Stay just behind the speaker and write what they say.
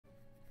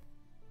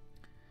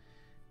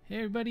Hey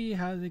everybody,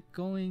 how's it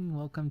going?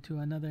 Welcome to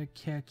another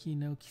Keyaki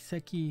no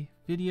Kiseki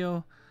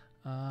video.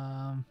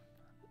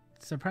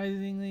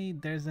 Surprisingly,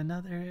 there's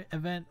another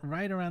event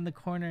right around the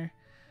corner.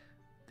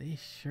 They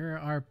sure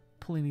are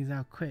pulling these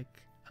out quick.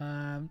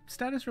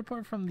 Status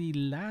report from the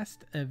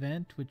last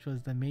event, which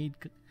was the maid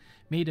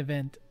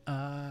event.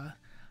 I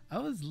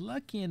was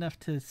lucky enough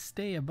to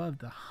stay above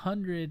the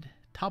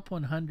top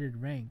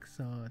 100 rank,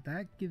 so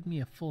that gives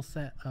me a full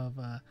set of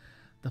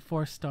the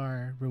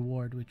 4-star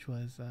reward, which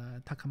was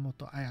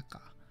Takamoto Ayaka,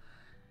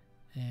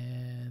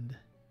 and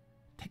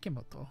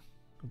Takemoto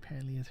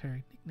apparently is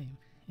her nickname.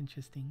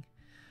 Interesting.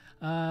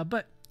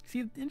 But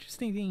see, the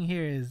interesting thing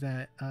here is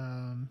that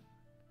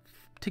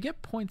to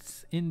get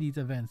points in these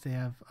events, they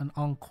have an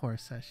encore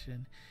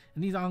session,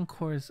 and these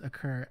encores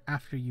occur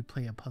after you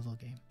play a puzzle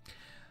game.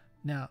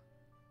 Now,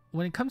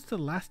 when it comes to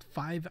the last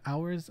 5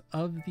 hours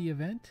of the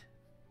event,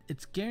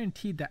 it's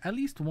guaranteed that at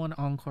least one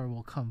encore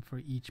will come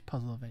for each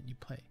puzzle event you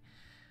play.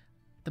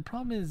 The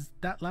problem is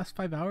that last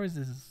 5 hours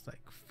is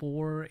like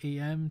 4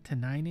 a.m. to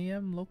 9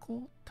 a.m.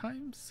 local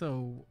time,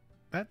 so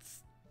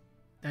that's,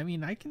 I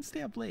mean, I can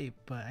stay up late,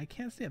 but I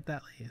can't stay up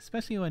that late,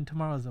 especially when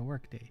tomorrow's a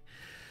work day.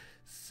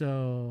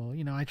 So,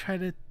 you know, I try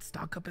to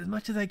stock up as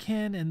much as I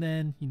can and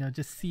then, you know,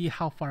 just see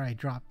how far I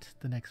dropped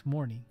the next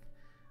morning.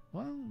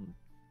 Well,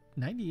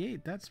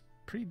 98, that's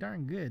pretty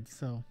darn good.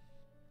 So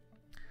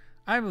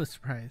I was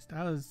surprised.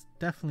 I was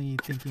definitely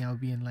thinking I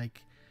would be in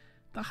like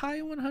the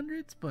high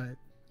 100s, but,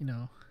 you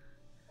know,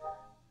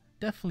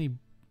 definitely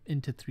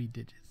into 3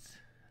 digits.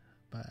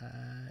 But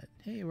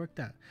hey, it worked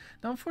out.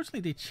 Now,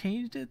 unfortunately, they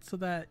changed it so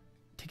that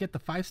to get the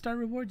 5-star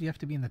reward, you have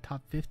to be in the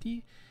top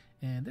 50.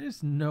 And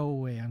there's no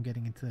way I'm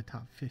getting into the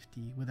top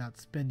 50 without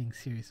spending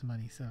serious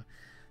money. So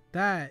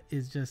that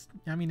is just,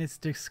 I mean, it's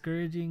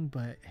discouraging,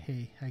 but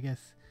hey, I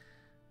guess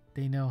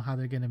they know how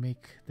they're going to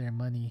make their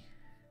money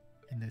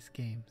in this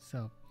game.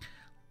 So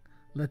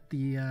let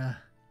the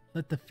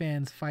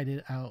fans fight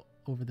it out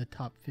over the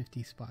top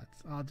 50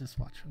 spots. I'll just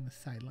watch from the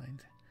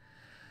sidelines.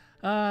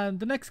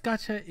 The next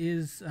gacha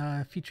is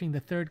featuring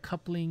the third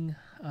coupling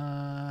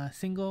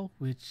single,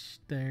 which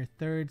their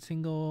third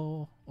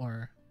single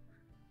or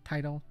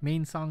title,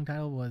 main song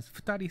title, was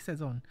Futari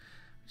Saison,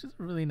 which is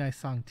a really nice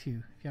song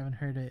too. If you haven't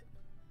heard it,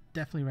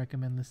 definitely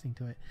recommend listening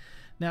to it.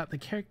 Now,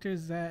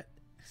 the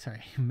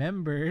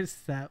members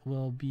that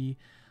will be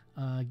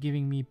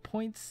giving me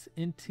points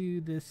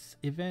into this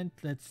event,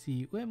 let's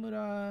see: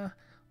 Uemura,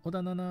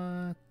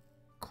 Odanana,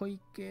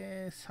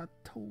 Koike,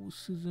 Sato,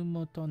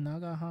 Suzumoto,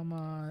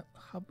 Nagahama,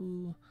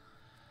 Habu,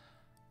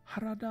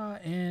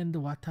 Harada, and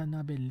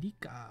Watanabe,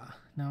 Rika.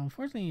 Now,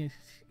 unfortunately, you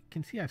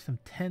can see I have some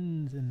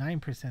 10s and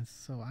 9%,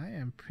 so I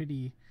am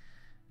pretty,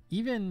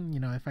 even,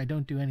 you know, if I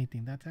don't do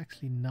anything, that's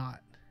actually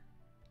not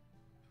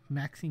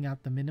maxing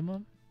out the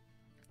minimum,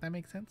 if that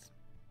makes sense.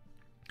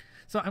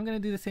 So I'm going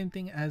to do the same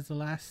thing as the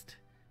last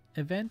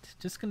event.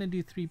 Just going to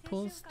do 3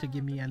 pulls to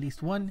give me at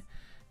least one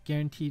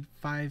guaranteed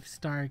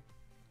 5-star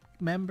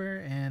member.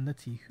 And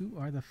let's see, who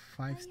are the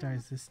 5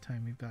 stars this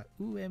time? We've got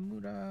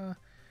Uemura,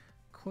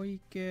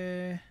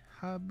 Koike,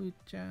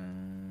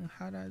 Habu-chan,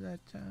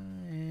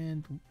 Harada-chan,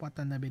 and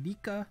Watanabe,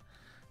 Rika.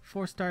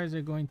 4 stars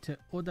are going to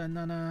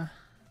Odanana,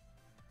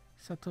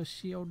 Sato,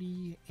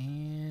 Shiori,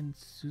 and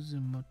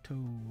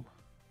Suzumoto.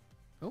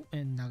 Oh,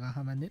 and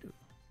Nagahama, Neru.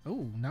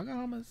 Oh,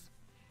 Nagahama's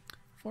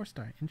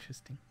 4-star.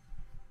 Interesting.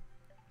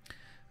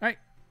 Alright,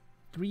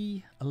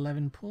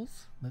 11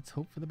 pulls. Let's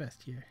hope for the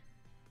best here.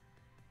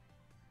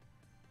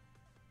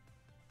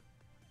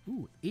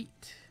 Ooh,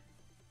 8.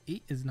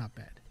 8 is not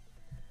bad.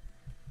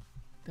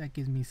 That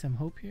gives me some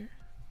hope here.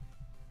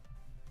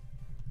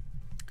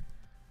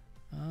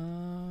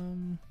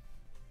 And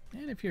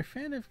if you're a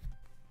fan of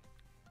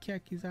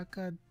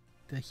Keyakizaka,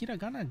 the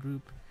Hiragana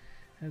group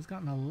has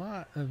gotten a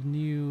lot of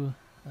new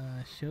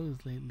shows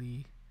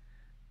lately.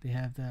 They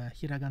have the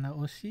Hiragana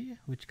Oshi,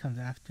 which comes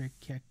after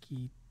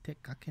Keyaki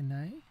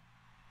Tekakenai.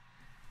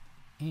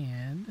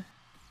 And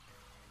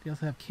they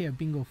also have Keiya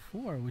Bingo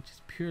 4, which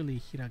is purely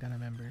Hiragana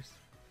members.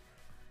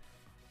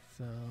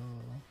 So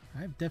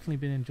I've definitely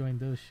been enjoying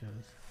those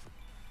shows.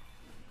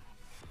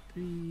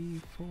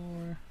 3,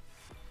 4,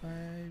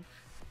 5.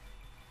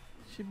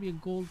 Should be a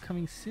gold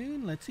coming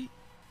soon. Let's see.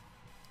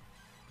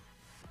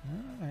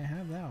 Oh, I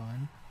have that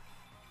one.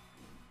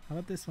 How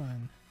about this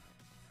one?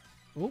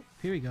 Oh,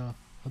 here we go.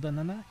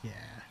 Odanana?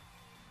 Yeah.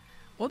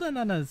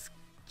 Odanana's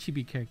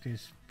chibi character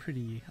is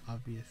pretty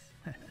obvious.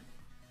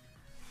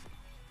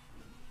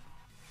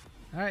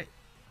 Alright.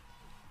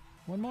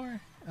 One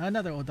more.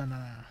 Another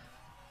Odanana.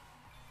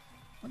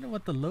 Wonder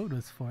what the load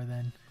was for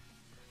then.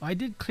 Oh, I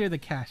did clear the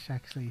cache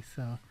actually,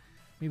 so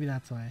maybe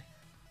that's why.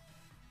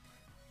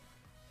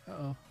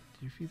 Uh-oh.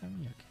 Did you freeze on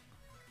me?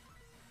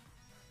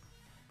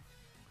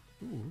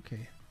 Okay. Ooh,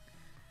 okay.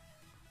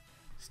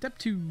 Step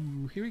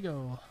 2. Here we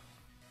go.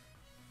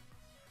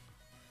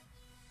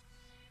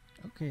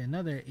 Okay,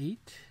 another 8.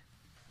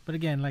 But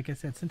again, like I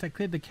said, since I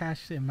cleared the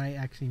cache, it might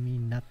actually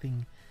mean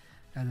nothing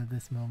as of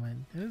this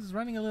moment. It was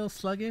running a little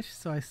sluggish,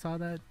 so I saw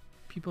that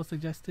people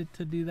suggested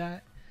to do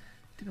that.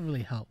 Didn't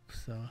really help,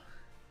 so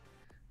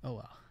oh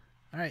well.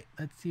 Alright,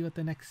 let's see what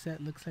the next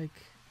set looks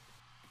like.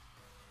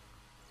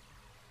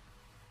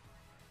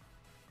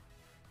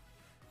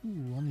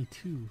 Ooh, only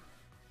 2.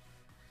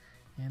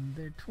 And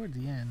they're towards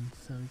the end,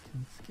 so we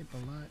can skip a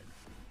lot.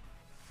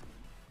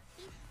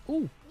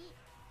 Ooh!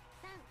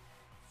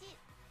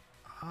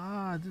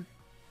 Ah, the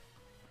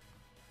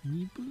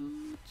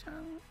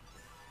Nibu-chan?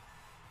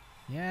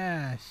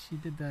 Yeah, she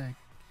did the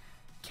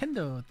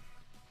kendo.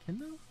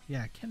 Kendo?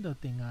 Yeah, kendo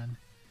thing on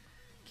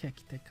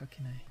Keyakite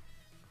Kakenai.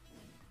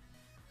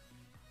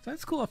 So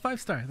that's cool, a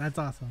 5-star. That's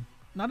awesome.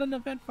 Not an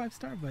event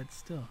 5-star, but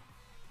still.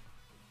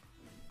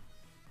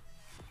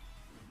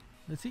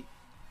 Let's see.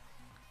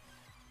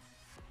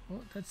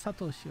 Oh, that's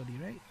Sato Shiori,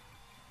 right?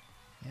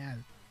 Yeah,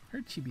 her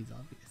chibi's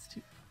obvious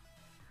too.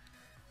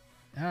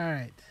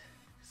 Alright,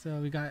 so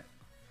we got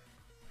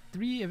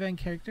 3 event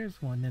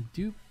characters, 1 a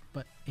dupe,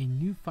 but a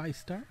new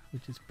 5-star,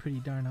 which is pretty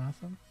darn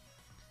awesome.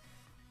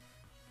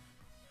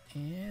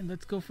 And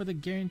let's go for the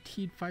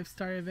guaranteed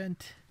 5-star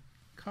event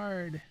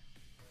card.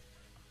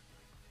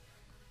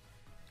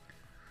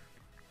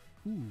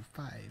 Ooh,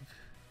 5.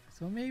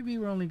 So maybe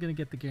we're only gonna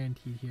get the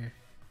guaranteed here.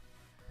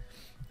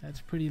 That's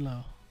pretty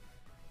low.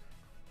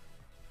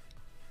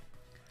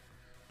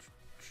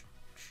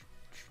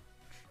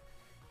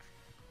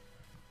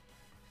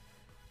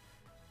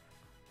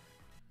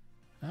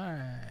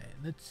 Alright,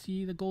 let's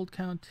see the gold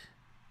count.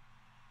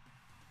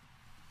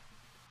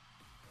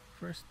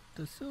 First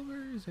the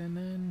silvers and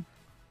then...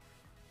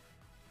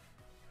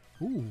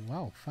 Ooh,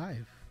 wow,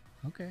 5.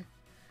 Okay.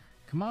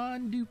 Come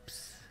on,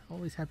 dupes.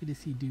 Always happy to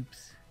see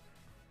dupes.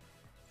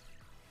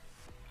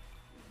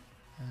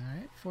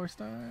 Alright,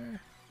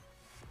 4-star.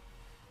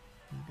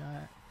 We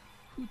got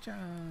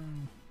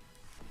Hu-chan.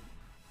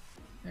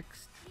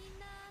 Next.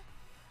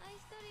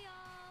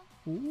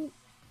 Ooh.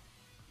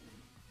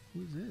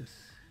 Who's this?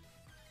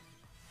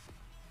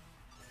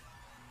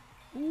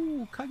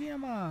 Ooh,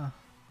 Kageyama.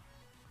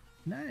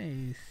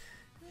 Nice.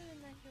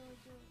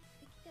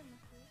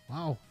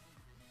 Wow.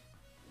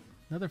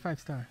 Another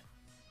 5-star.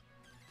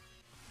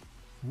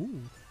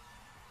 Ooh.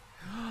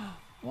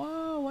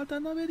 Wow,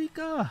 Watanabe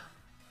Rika.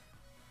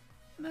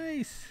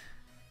 Nice.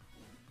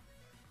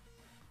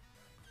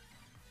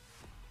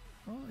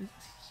 Oh,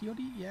 it's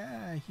Shiori?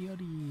 Yeah,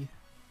 Shiori.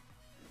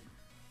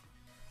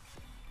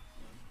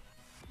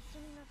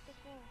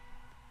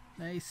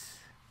 Nice.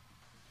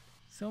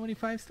 So many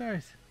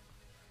 5-stars.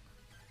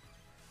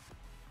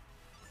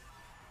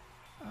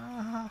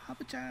 Ah,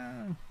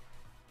 Habu-chan.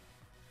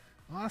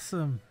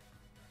 Awesome.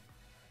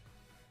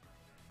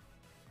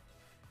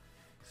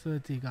 So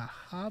let's see, got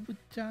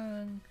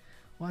Habu-chan,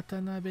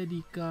 Watanabe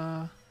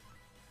Rika,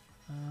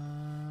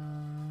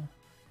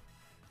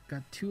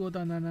 got 2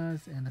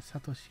 Odananas and a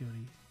Sato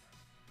Shiori.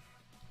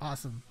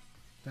 Awesome.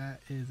 That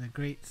is a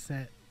great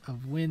set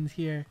of wins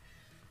here.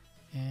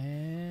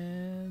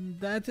 And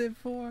that's it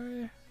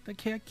for the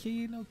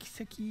Keyakise no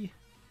Kiseki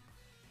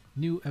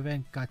new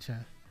event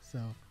gacha. So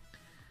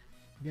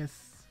I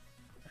guess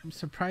I'm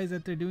surprised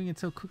that they're doing it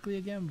so quickly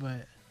again,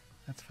 but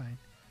that's fine.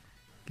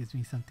 Gives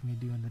me something to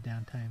do in the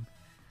downtime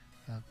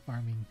of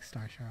farming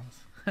star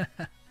shells.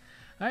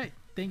 Alright,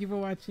 thank you for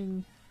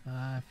watching.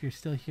 If you're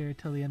still here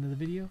till the end of the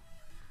video,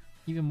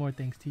 even more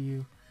thanks to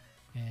you.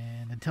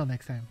 And until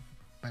next time,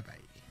 bye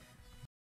bye.